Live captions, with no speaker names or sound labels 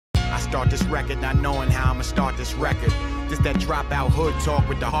start this record, not knowing how I'ma start this record. This that dropout hood talk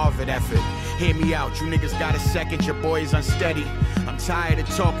with the Harvard effort. Hear me out, you niggas got a second, your boy is unsteady. I'm tired of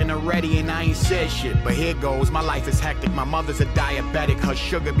talking already and I ain't said shit. But here goes, my life is hectic. My mother's a diabetic, her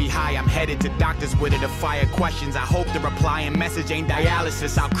sugar be high. I'm headed to doctors with it to fire questions. I hope the replying message ain't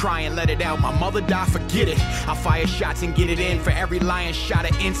dialysis. I'll cry and let it out. My mother died, forget it. I'll fire shots and get it in for every lying shot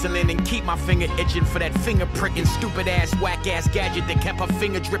of insulin. And keep my finger itching for that finger pricking stupid ass, whack ass gadget that kept her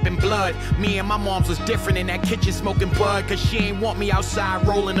finger dripping blood. Me and my moms was different in that kitchen smoking bud. Cause she ain't want me outside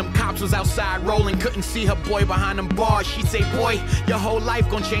rolling. Them cops was outside rolling. Couldn't see her boy behind them bars. She say, boy, your whole life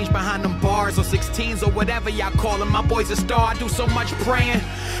gon' change behind them bars. Or 16s or whatever y'all call them. My boy's a star, I do so much praying.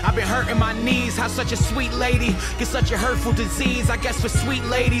 I've been hurting my knees. How such a sweet lady get such a hurtful disease. I guess for sweet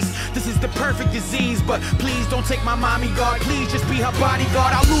ladies, this is the perfect disease. But please don't take my mommy, God. Please just be her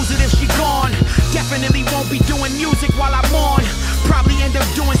bodyguard. I'll lose it if she gone. Definitely won't be doing music while I'm on. Probably end up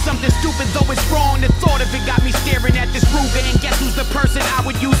doing something stupid, though it's wrong. The thought of it got me staring at this Ruger. And guess who's the person I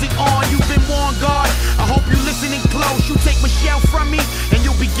would use it on? You've been warned, God. I hope you're listening close. You take Michelle from me, and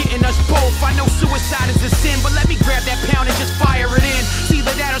you'll be getting us both. I know suicide is a sin, but let me grab that pound and just fire it in. See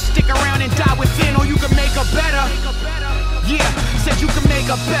either that'll stick around and die within, or you can make her better. Yeah, said you can make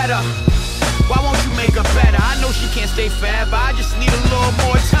her better. Why won't you make her better? I know she can't stay forever. I just need a little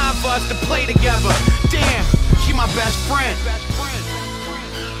more time for us to play together. Damn, she my best friend.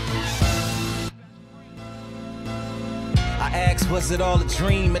 I asked, was it all a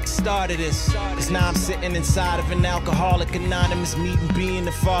dream at the start of this? Cause now I'm sitting inside of an alcoholic anonymous meeting, being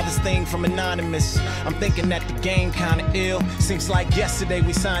the farthest thing from anonymous. I'm thinking that the game kinda ill. Seems like yesterday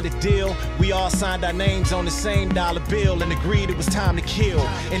we signed a deal. We all signed our names on the same dollar bill and agreed it was time to kill.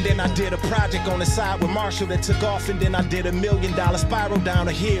 And then I did a project on the side with Marshall that took off, and then I did $1 million spiral down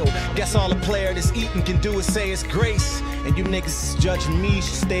a hill. Guess all a player that's eating can do is say it's grace. And you niggas is judging me,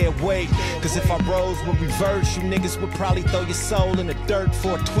 should stay away. Cause if our roles would reverse, you niggas would probably throw your soul in the dirt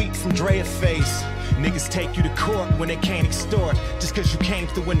for a tweet from Dre's face. Niggas take you to court when they can't extort, just cause you came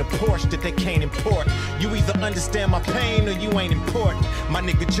through in the Porsche that they can't import. You either understand my pain or you ain't important. My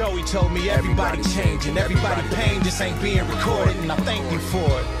nigga Joey told me everybody changing, everybody pain just ain't being recorded, and I thank you for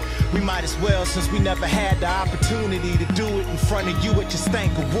it. We might as well, since we never had the opportunity to do it in front of you at your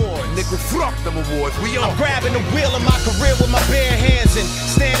Stank Awards. Nigga, fuck them awards, we on. I'm grabbing the wheel of my career with my bare hands and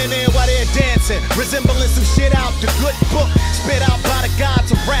standing there while they're dancing, resembling some shit out the good book, spit out by the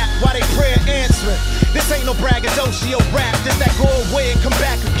gods of rap while they prayer answering. This ain't no braggadocio rap, this that go away and come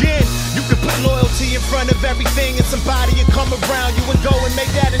back again. You can put loyalty in front of everything and somebody will come around you and go and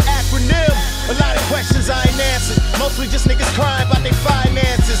make that an acronym. A lot of questions I ain't answered, mostly just niggas crying about their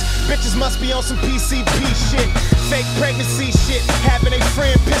finances. Bitches must be on some PCP shit, fake pregnancy shit, having a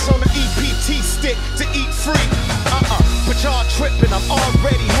friend piss on an EPT stick to eat free. But y'all tripping, I'm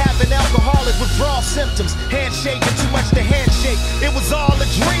already having alcoholic withdrawal symptoms. Handshaking, too much to handshake. It was all a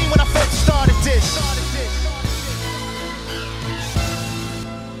dream when I first started this.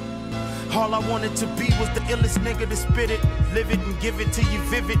 All I wanted to be was the illest nigga to spit it, live it and give it to you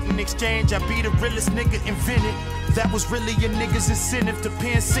vivid. In exchange, I be the realest nigga invented. That was really a nigga's incentive to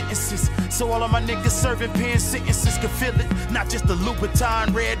pen sentences, so all of my niggas serving pen sentences could feel it. Not just the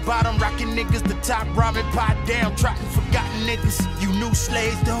Louboutin red bottom rocking niggas, the top robbing, pot down, trotting forgotten niggas. You new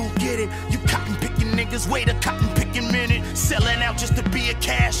slaves don't get it. You cotton picking niggas, wait a cotton picking minute, selling out just to be a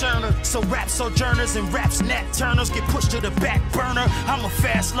cash earner. So rap sojourners and rap snap turners get pushed to the back burner. I'm a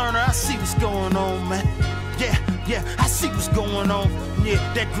fast learner, I see what's going on, man. Yeah, I see what's going on. Yeah,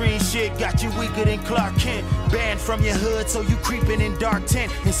 that green shit got you weaker than Clark Kent. Banned from your hood, so you creeping in dark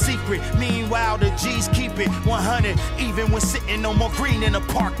tent in secret. Meanwhile, the G's keep it 100, even when sitting on more green in a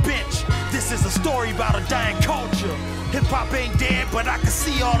park bench. This is a story about a dying culture. Hip-hop ain't dead, but I can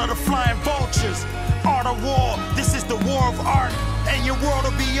see all of the flying vultures. Art of war, this is the war of art. And your world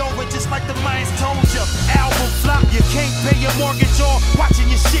will be over just like the Mayans told you. Album flop, you can't pay your mortgage or watching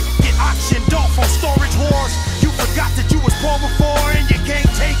your shit get auctioned off on storage wars. You forgot that you was poor before and you can't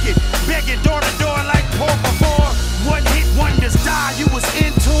take it. Begging door to door like por favor. One hit wonders die, you was in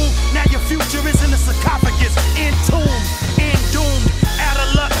tune. Now your future is in the sarcophagus, in tune, in doomed. Out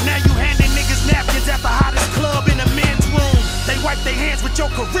of luck, now you handing niggas napkins at the hottest club in the men's room. They wipe their hands with your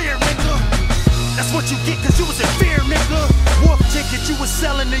career, nigga. That's what you get cause you was in fear, nigga. Wolf ticket you was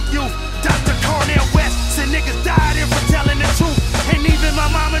selling to youth. Dr. Cornel West said niggas died here for telling the truth. And even my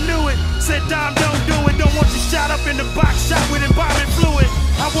mama knew it. Said Dom, don't do it. Don't want you shot up in the box shot with embalming fluid.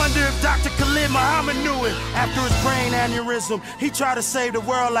 I wonder if Dr. Khalid Muhammad knew it. After his brain aneurysm, he tried to save the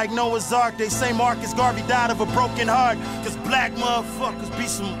world like Noah's Ark. They say Marcus Garvey died of a broken heart. Cause black motherfuckers be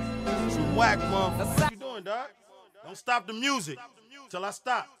some whack motherfuckers. What you doing, dog? Don't stop the music. till I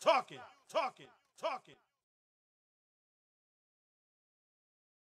stop talking.